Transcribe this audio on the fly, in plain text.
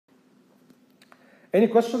Any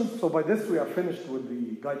questions? So by this we are finished with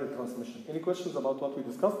the guided transmission. Any questions about what we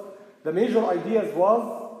discussed? The major ideas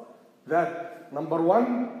was that, number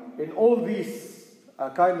one, in all these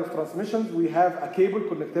kind of transmissions, we have a cable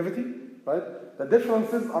connectivity, right? The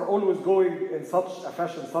differences are always going in such a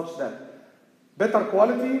fashion such that better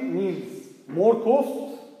quality means more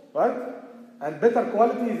cost, right? And better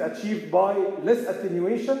quality is achieved by less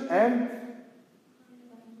attenuation and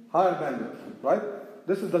higher bandwidth, right?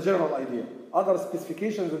 This is the general idea. Other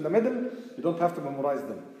specifications in the middle, you don't have to memorize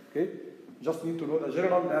them, okay? Just need to know the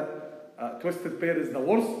general that twisted pair is the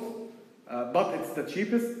worst, but it's the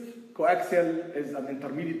cheapest. Coaxial is an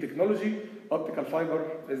intermediate technology. Optical fiber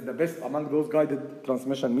is the best among those guided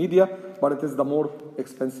transmission media, but it is the more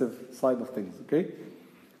expensive side of things, okay?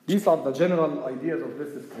 These are the general ideas of this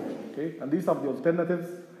description, okay? And these are the alternatives.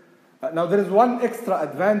 Now there is one extra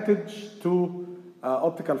advantage to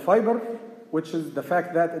optical fiber, which is the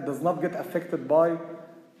fact that it does not get affected by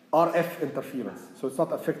RF interference. So it's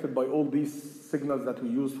not affected by all these signals that we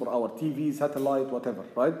use for our TV, satellite, whatever,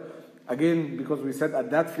 right? Again, because we said at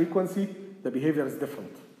that frequency, the behavior is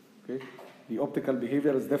different, okay? The optical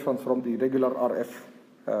behavior is different from the regular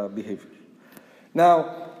RF behavior.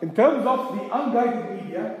 Now, in terms of the unguided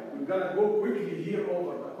media, we're going to go quickly here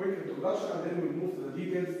over a quick introduction, and then we'll move to the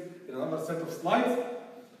details in another set of slides.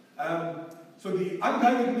 So the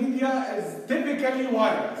unguided media is typically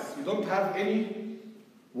wireless. You don't have any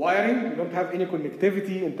wiring, you don't have any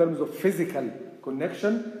connectivity in terms of physical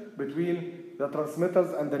connection between the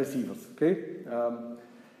transmitters and the receivers, okay?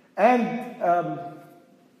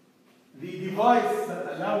 The device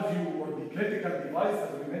that allows you, or the critical device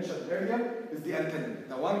as we mentioned earlier, is the antenna.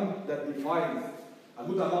 The one that defines a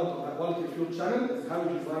good amount of the quality of your channel is how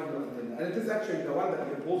you design your antenna. And it is actually the one that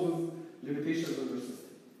imposes limitations on your system.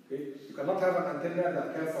 Okay? You cannot have an antenna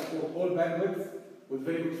that can support all bandwidths with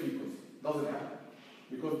very good frequency. Doesn't happen.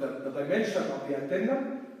 Because the dimension of the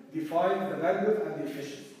antenna defines the bandwidth and the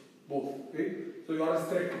efficiency. Both. Okay? So you are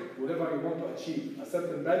restricted. Whenever you want to achieve a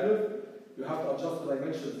certain bandwidth, you have to adjust the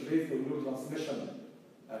dimensions based on your transmission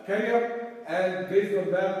carrier, and based on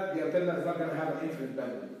that, the antenna is not going to have an infinite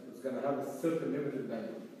bandwidth. It's going to have a certain limited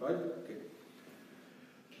bandwidth, right? Okay.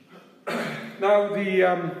 Now,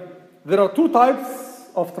 there are two types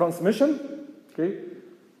of transmission. Okay.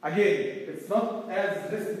 Again, it's not as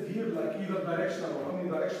listed here like either directional or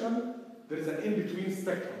omnidirectional. There is an in-between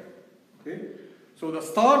spectrum. Okay. So the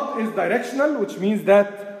start is directional, which means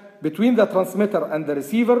that between the transmitter and the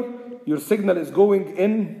receiver, your signal is going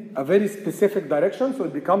in a very specific direction, so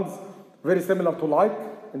it becomes very similar to light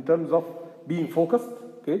in terms of being focused,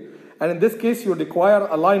 okay? And in this case, you require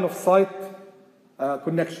a line of sight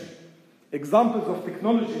connection. Examples of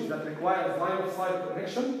technologies that require line of sight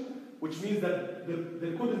connection, which means that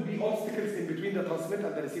there couldn't be obstacles in between the transmitter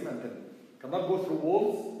and the receiver antenna. Cannot go through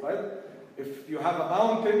walls, right? If you have a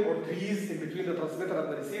mountain or trees in between the transmitter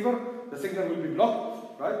and the receiver, the signal will be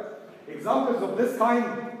blocked, right? Examples of this kind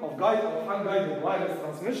of unguided wireless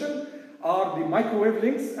transmission are the microwave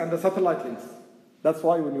links and the satellite links. That's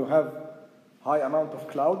why when you have high amount of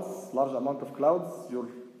clouds, large amount of clouds, your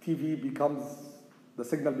the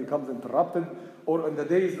signal becomes interrupted, or in the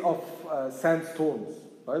days of sandstorms,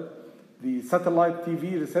 right? The satellite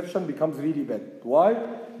TV reception becomes really bad. Why?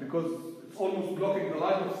 Because it's almost blocking the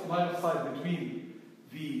line of sight between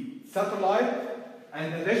the satellite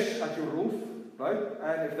and the dish at your roof, right?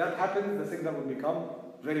 And if that happens, the signal will become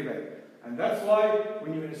very bad. And that's why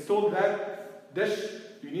when you install that dish,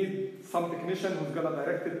 you need some technician who's going to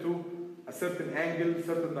direct it to a certain angle,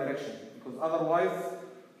 certain direction. Because otherwise,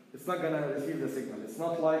 it's not going to receive the signal. It's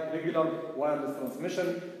not like regular wireless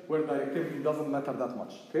transmission where directivity doesn't matter that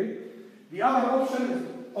much, okay? The other option is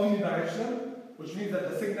omnidirectional, which means that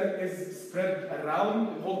the signal is spread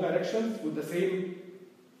around in all directions with the same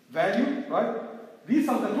value, right? These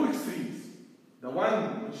are the two extremes. The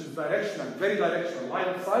one which is directional, very directional, line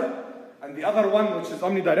of sight, and the other one which is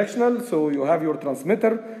omnidirectional, so you have your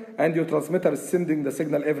transmitter, and your transmitter is sending the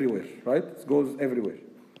signal everywhere, right? It goes everywhere,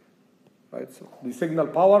 right? So the signal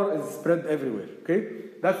power is spread everywhere, okay?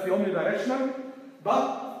 That's the omnidirectional,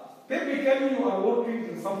 but typically you are working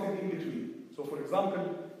in something in between. So for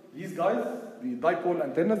example, these guys, the dipole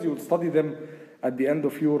antennas, you will study them at the end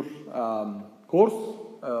of your course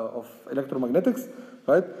of electromagnetics,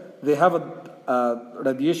 right? They have a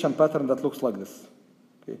radiation pattern that looks like this,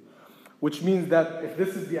 okay? Which means that if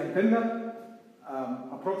this is the antenna,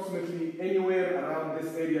 approximately anywhere around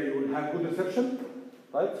this area you will have good reception,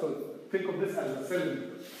 right? So think of this as a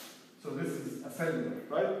cylinder. So this is a cylinder,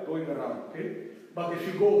 right? Going around, okay? But if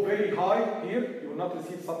you go very high here, you will not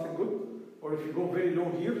receive something good. Or if you go very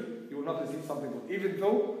low here, you will not receive something good, even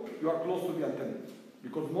though you are close to the antenna.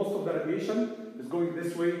 because most of the radiation is going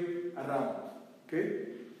this way around. Okay?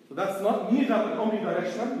 So that's not neither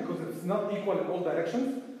omnidirectional, because it's not equal in all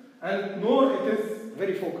directions, and nor it is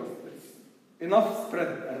very focused. It's enough spread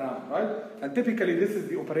around, right? And typically this is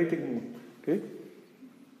the operating mode. Okay?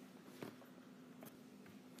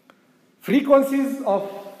 Frequencies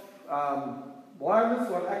of wireless,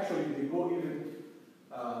 well, actually they go even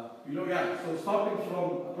below, yeah. So starting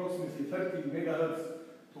from approximately 30 megahertz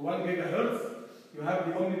to 1 gigahertz, you have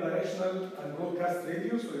the omnidirectional and broadcast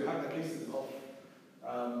radio. So you have the cases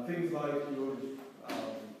of things like your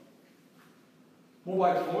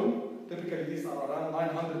mobile phone. Typically these are around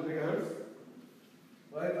 900 megahertz,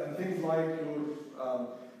 right? And things like your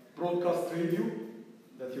broadcast radio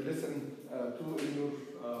that you listen to in your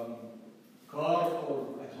car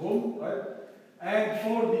or at home, right? And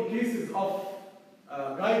for the cases of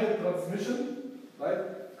guided transmission, right?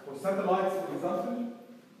 For satellites, for example,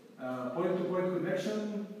 point-to-point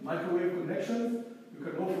connection, microwave connections, you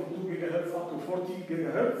can go from 2 gigahertz up to 40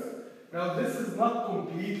 gigahertz. Now this is not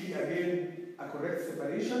completely, again, a correct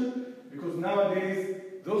separation, because nowadays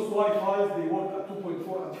those Wi-Fi's, they work at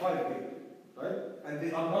 2.4 and 5 gig, right? And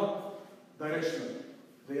they are not directional.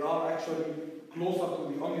 They are actually closer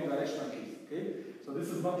to the omnidirectional case, okay? So this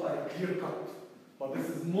is not like a clear cut. But this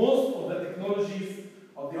is most of the technologies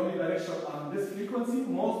of the omnidirectional on this frequency,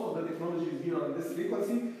 most of the technologies here are on this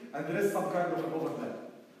frequency, and there is some kind of an overlap.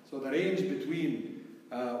 So the range between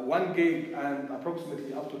 1 gig and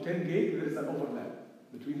approximately up to 10 gig, there is an overlap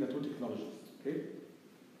between the two technologies, okay?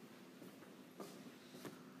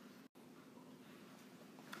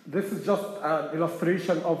 This is just an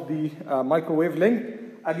illustration of the microwave link.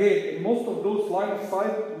 Again, in most of those line of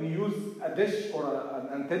sight, we use a dish or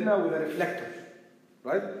an antenna with a reflector,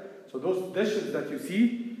 right? So those dishes that you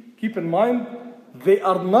see, keep in mind, they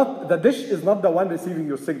are not, the dish is not the one receiving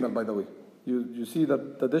your signal, by the way. You see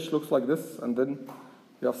that the dish looks like this, and then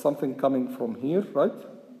you have something coming from here, right?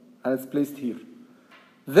 And it's placed here.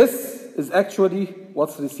 This is actually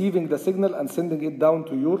what's receiving the signal and sending it down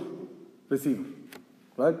to your receiver,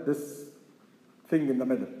 right? This thing in the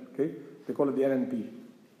middle, okay? They call it the NNP,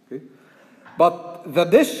 okay? But the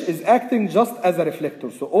dish is acting just as a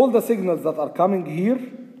reflector. So all the signals that are coming here,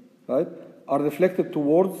 right, are reflected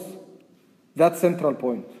towards that central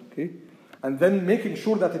point, okay? And then making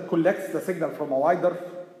sure that it collects the signal from a wider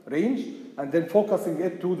range and then focusing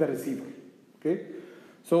it to the receiver, okay?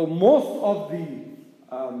 So most of the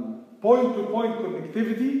point-to-point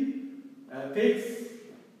connectivity takes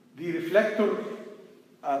the reflector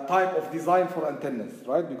type of design for antennas,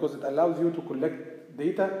 right? Because it allows you to collect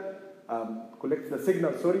data, collect the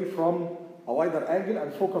signal, from a wider angle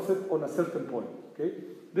and focus it on a certain point, okay?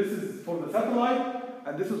 This is for the satellite,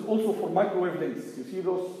 and this is also for microwave links. You see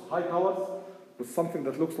those high towers with something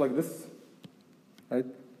that looks like this, right?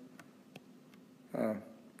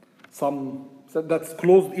 So that's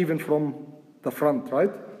closed even from the front,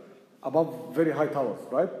 right? Above very high towers,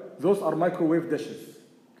 right? Those are microwave dishes,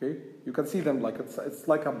 okay? You can see them like it's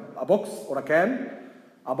like a box or a can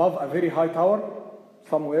above a very high tower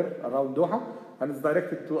somewhere around Doha, and it's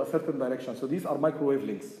directed to a certain direction. So these are microwave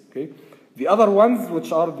links, okay? The other ones,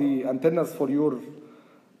 which are the antennas for your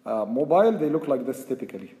mobile, they look like this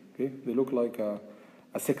typically, okay? They look like a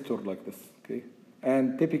sector like this, okay?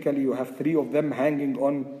 And typically you have 3 of them hanging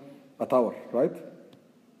on a tower, right?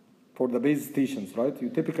 For the base stations, right? You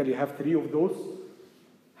typically have 3 of those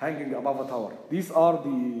hanging above a tower. These are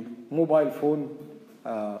the mobile phone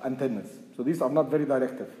antennas. So these are not very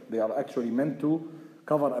directive. They are actually meant to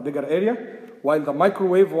cover a bigger area, while the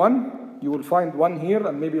microwave one, you will find one here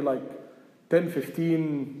and maybe like 10,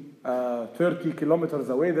 15, 30 kilometers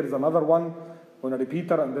away, there is another one on a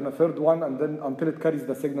repeater, and then a third one, and then until it carries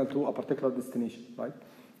the signal to a particular destination, right?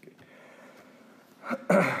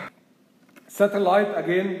 Okay. Satellite,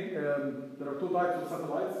 again, there are 2 types of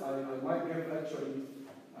satellites. I might give actually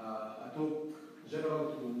a talk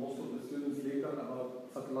general to most of the students later about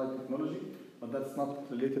satellite technology, but that's not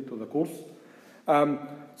related to the course.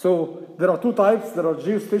 So there are 2 types. There are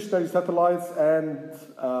geostationary satellites and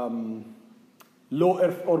low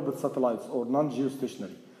Earth orbit satellites, or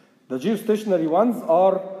non-geostationary. The geostationary ones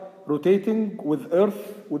are rotating with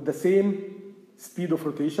Earth with the same speed of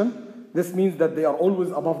rotation. This means that they are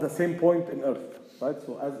always above the same point in Earth, right?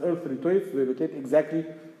 So as Earth rotates, they rotate exactly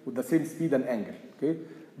with the same speed and angle, okay?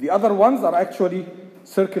 The other ones are actually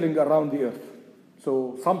circling around the Earth.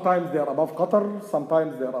 So sometimes they are above Qatar,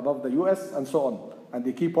 sometimes they are above the US, and so on. And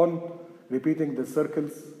they keep on repeating the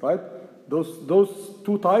circles, right? Those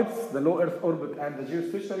 2 types, the low Earth orbit and the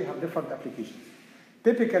geostationary, have different applications.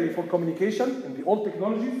 Typically for communication, in the old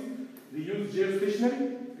technologies, they use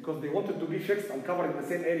geostationary because they wanted to be fixed and covering the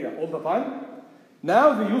same area all the time.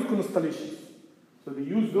 Now they use constellations. So they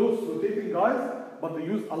use those rotating guys, but they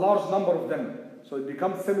use a large number of them. So it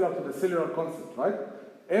becomes similar to the cellular concept, right?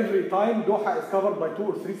 Every time Doha is covered by 2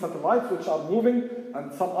 or 3 satellites which are moving,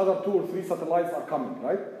 and some other 2 or 3 satellites are coming,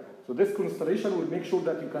 right? So this constellation will make sure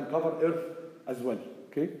that you can cover Earth as well,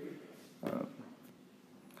 okay?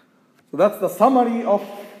 So that's the summary of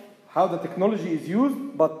how the technology is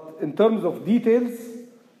used, but in terms of details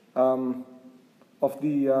of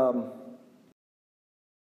the